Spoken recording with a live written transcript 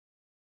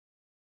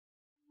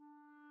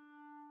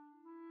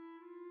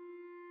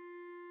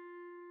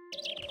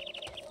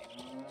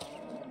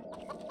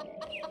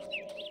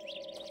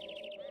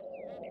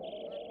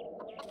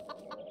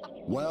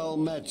Well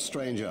met,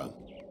 stranger.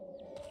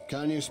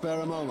 Can you spare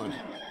a moment?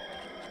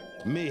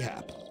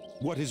 Mayhap.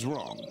 What is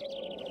wrong?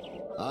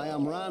 I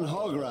am Ran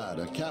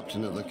Hograd, a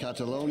captain of the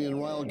Catalonian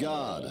Royal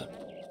Guard.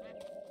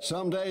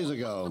 Some days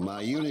ago, my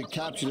unit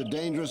captured a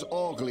dangerous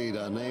orc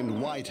leader named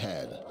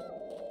Whitehead.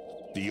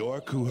 The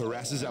orc who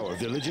harasses our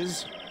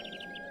villages?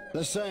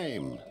 The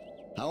same.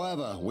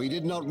 However, we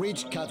did not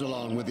reach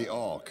Catalan with the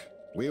orc.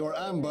 We were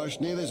ambushed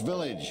near this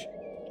village.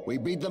 We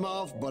beat them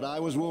off, but I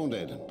was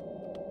wounded.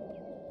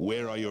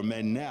 Where are your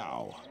men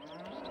now?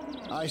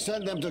 I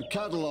sent them to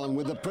Catalan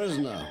with the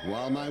prisoner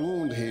while my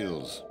wound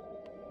heals.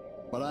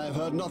 But I have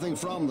heard nothing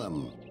from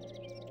them.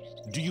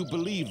 Do you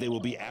believe they will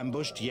be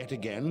ambushed yet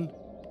again?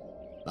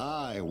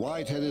 Aye,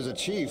 Whitehead is a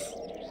chief.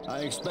 I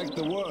expect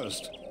the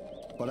worst.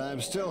 But I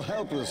am still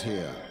helpless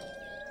here.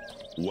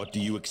 What do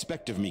you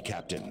expect of me,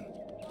 Captain?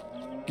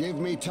 Give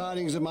me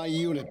tidings of my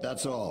unit,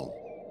 that's all.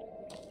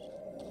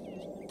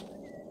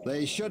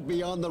 They should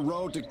be on the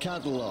road to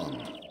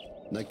Catalan.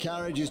 The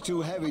carriage is too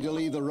heavy to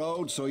leave the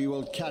road, so you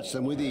will catch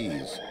them with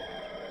ease.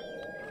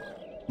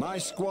 My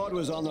squad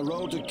was on the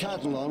road to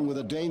Catalan with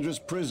a dangerous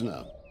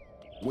prisoner.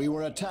 We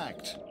were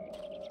attacked,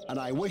 and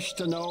I wish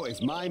to know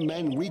if my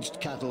men reached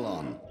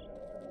Catalan.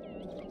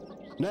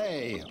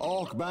 Nay,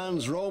 orc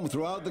bands roam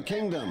throughout the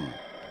kingdom,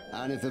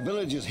 and if the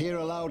villagers hear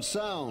a loud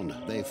sound,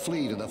 they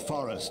flee to the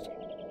forest.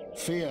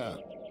 Fear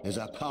is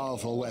a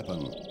powerful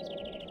weapon.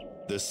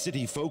 The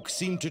city folk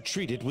seem to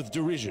treat it with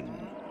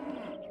derision.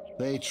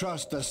 They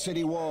trust the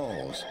city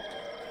walls.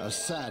 A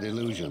sad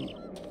illusion.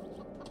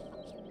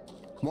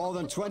 More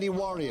than 20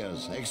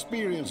 warriors,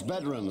 experienced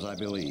veterans, I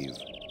believe.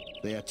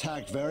 They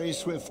attacked very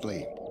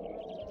swiftly.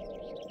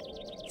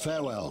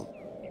 Farewell.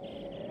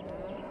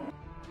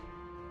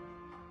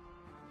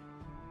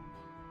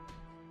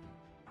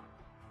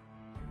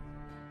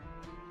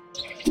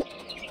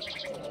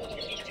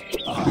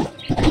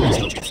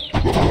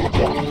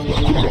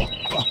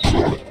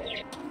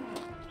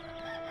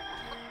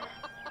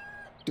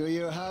 Do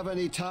you have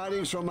any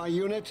tidings from my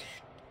unit?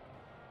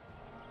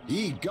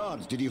 Ye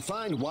gods, did you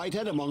find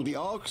Whitehead among the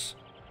orcs?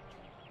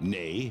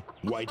 Nay,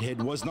 Whitehead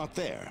was not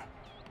there.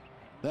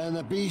 Then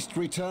the beast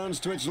returns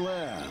to its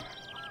lair,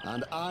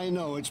 and I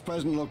know its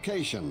present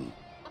location.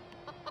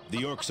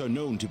 The orcs are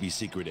known to be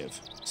secretive,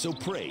 so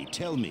pray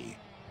tell me,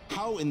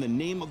 how in the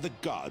name of the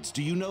gods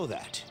do you know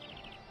that?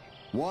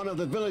 One of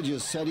the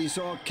villagers said he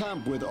saw a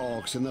camp with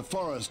orcs in the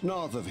forest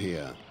north of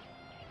here.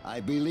 I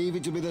believe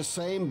it to be the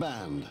same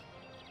band.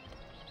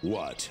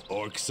 What,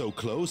 orcs so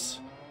close?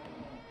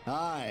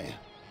 Aye,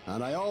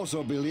 and I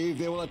also believe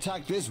they will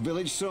attack this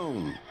village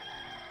soon.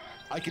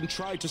 I can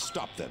try to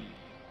stop them.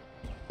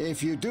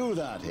 If you do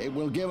that, it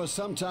will give us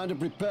some time to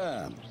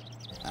prepare.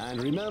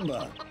 And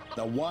remember,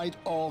 the white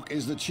orc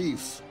is the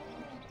chief.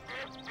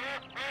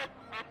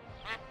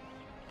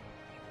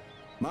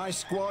 My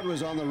squad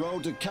was on the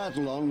road to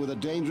Catalan with a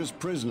dangerous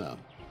prisoner.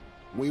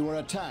 We were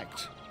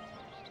attacked,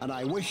 and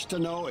I wish to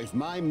know if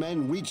my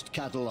men reached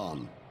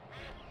Catalan.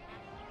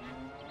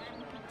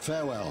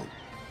 Farewell.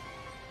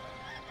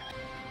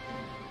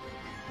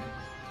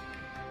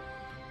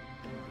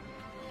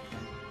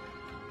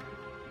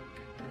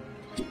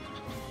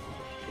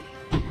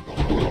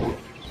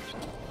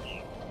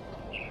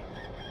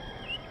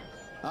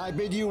 I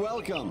bid you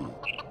welcome.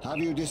 Have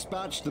you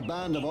dispatched the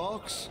band of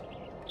orcs?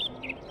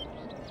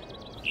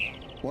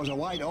 Was a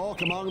white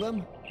orc among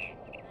them?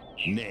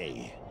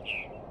 Nay.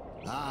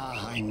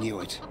 Ah, I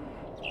knew it.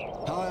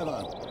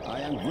 However,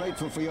 I am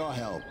grateful for your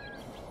help.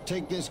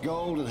 Take this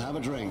gold and have a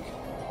drink.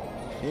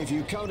 If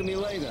you come to me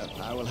later,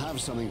 I will have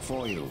something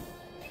for you.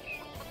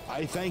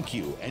 I thank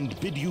you and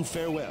bid you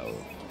farewell.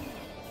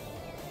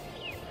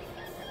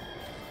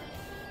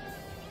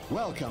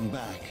 Welcome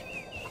back.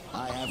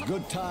 I have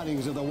good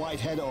tidings of the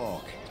Whitehead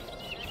orc.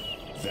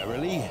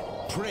 Verily?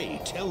 Pray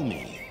tell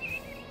me.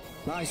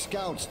 My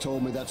scouts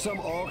told me that some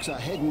orcs are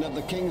hidden at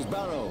the king's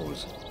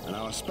barrows, and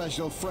our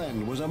special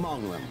friend was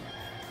among them.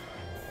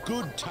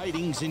 Good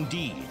tidings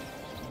indeed.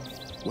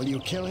 Will you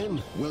kill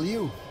him? Will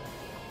you?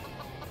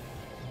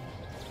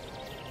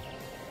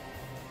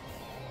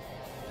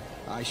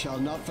 I shall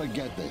not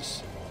forget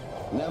this.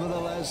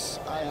 Nevertheless,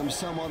 I am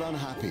somewhat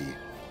unhappy.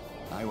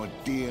 I would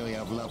dearly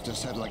have loved to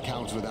settle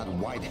accounts with that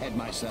Whitehead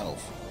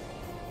myself.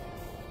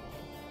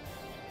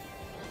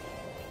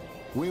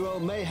 We will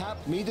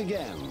mayhap meet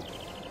again.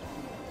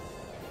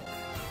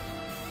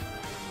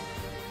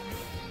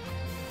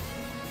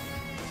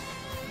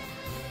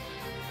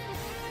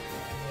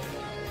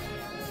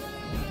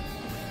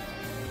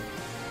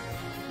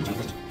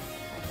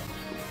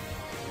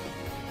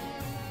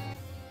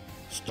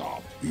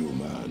 Stop,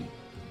 human.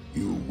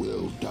 You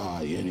will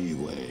die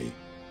anyway.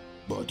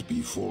 But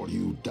before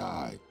you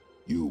die,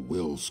 you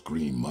will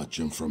scream much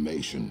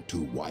information to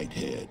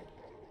Whitehead,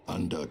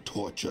 under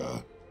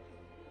torture.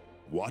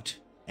 What?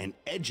 An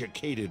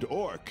educated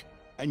orc?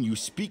 And you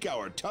speak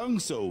our tongue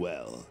so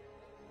well?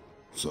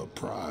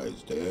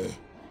 Surprised, eh?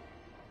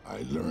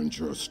 I learned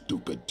your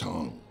stupid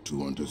tongue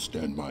to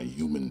understand my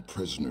human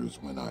prisoners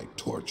when I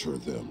torture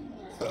them.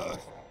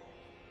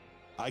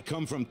 I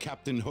come from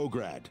Captain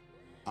Hograd.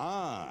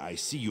 Ah, I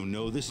see you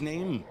know this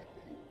name.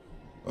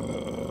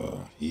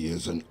 He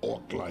is an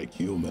orc-like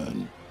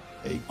human,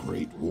 a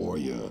great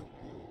warrior,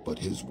 but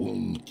his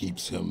wound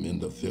keeps him in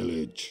the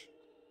village.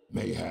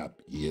 Mayhap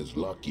he is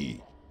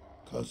lucky,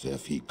 'cause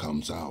if he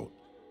comes out,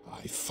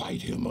 I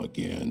fight him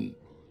again.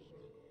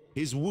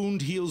 His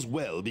wound heals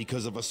well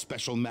because of a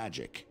special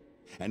magic,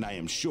 and I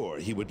am sure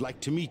he would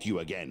like to meet you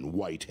again,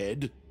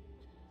 Whitehead.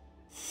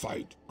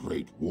 Fight,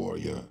 great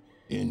warrior,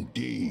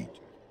 indeed.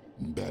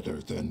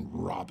 Better than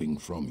robbing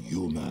from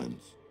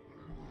humans.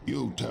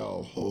 You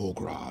tell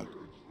Hograd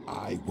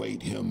I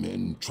wait him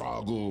in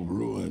Troggle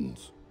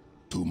ruins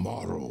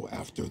tomorrow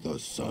after the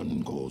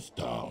sun goes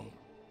down.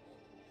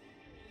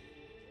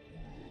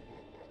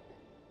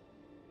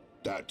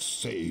 That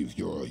saved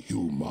your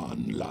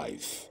human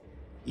life.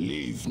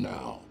 Leave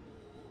now.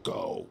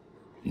 Go.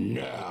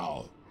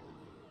 Now.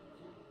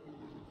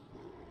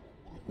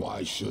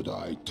 Why should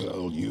I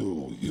tell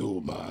you,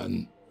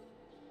 human?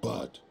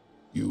 But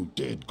you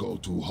did go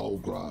to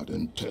Hograd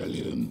and tell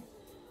him.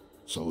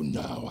 So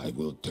now I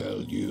will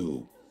tell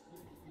you.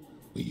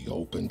 We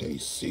opened a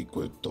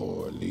secret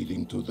door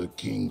leading to the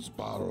King's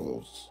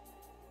Barrows.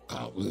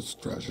 Countless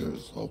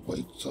treasures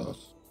awaits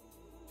us.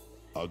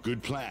 A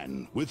good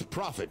plan, with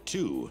profit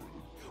too.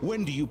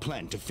 When do you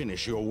plan to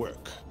finish your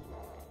work?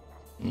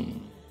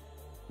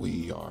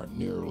 We are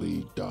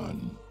nearly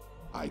done.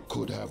 I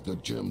could have the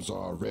gems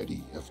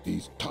already if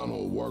these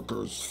tunnel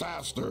workers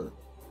faster.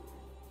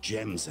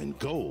 Gems and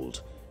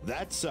gold?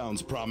 That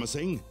sounds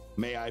promising.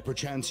 May I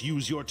perchance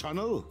use your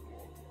tunnel?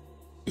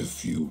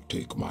 If you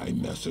take my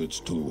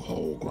message to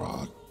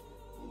Hograd,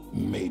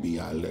 maybe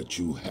I'll let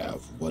you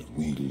have what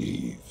we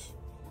leave.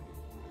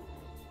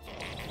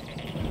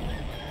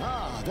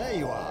 Ah, there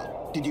you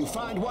are. Did you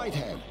find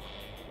Whitehead?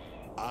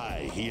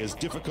 Aye, he is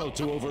difficult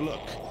to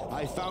overlook.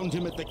 I found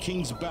him at the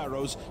King's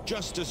Barrows,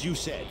 just as you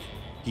said.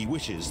 He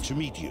wishes to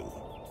meet you.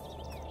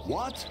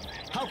 What?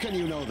 How can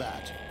you know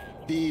that?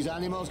 These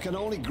animals can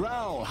only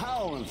growl,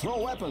 howl, and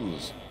throw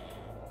weapons.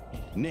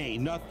 Nay,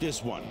 not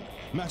this one.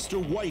 Master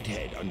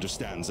Whitehead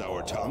understands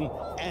our tongue,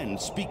 and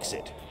speaks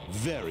it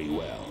very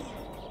well.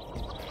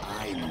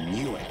 I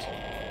knew it.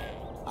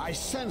 I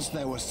sensed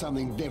there was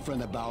something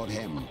different about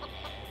him.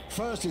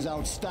 First his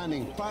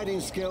outstanding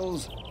fighting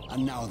skills,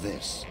 and now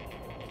this.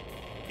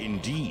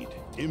 Indeed,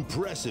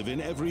 impressive in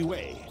every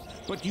way.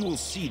 But you will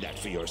see that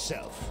for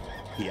yourself.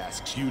 He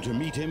asks you to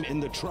meet him in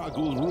the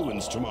Trogul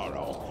ruins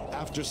tomorrow,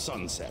 after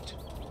sunset.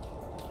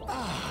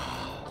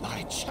 Ah,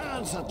 my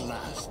chance at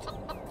last.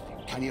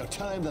 Can you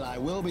tell him that I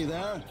will be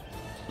there,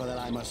 but that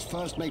I must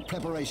first make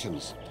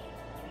preparations?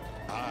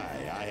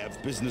 Aye, I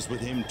have business with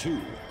him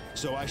too,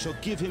 so I shall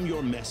give him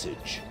your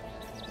message.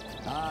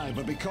 Aye,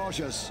 but be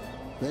cautious.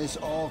 This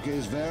orc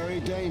is very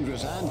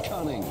dangerous and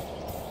cunning.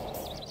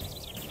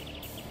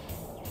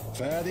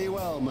 Fare thee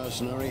well,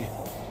 mercenary.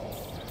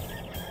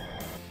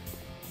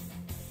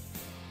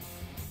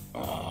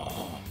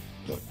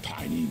 The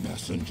tiny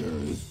messenger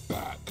is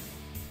back.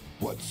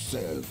 What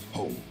says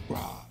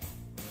Hograd?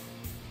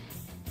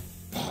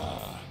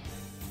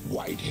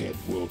 Whitehead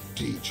will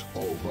teach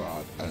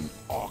Hograd an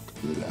orc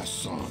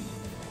lesson.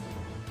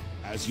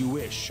 As you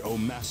wish, O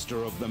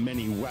master of the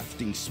many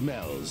wafting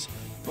smells.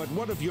 But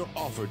what of your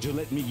offer to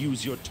let me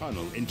use your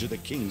tunnel into the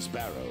King's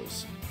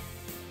Barrows?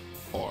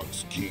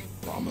 Orcs keep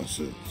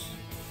promises.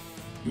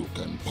 You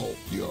can poke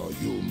your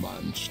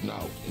human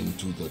snout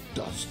into the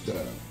dust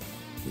there.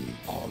 We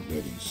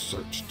already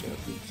searched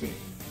everything.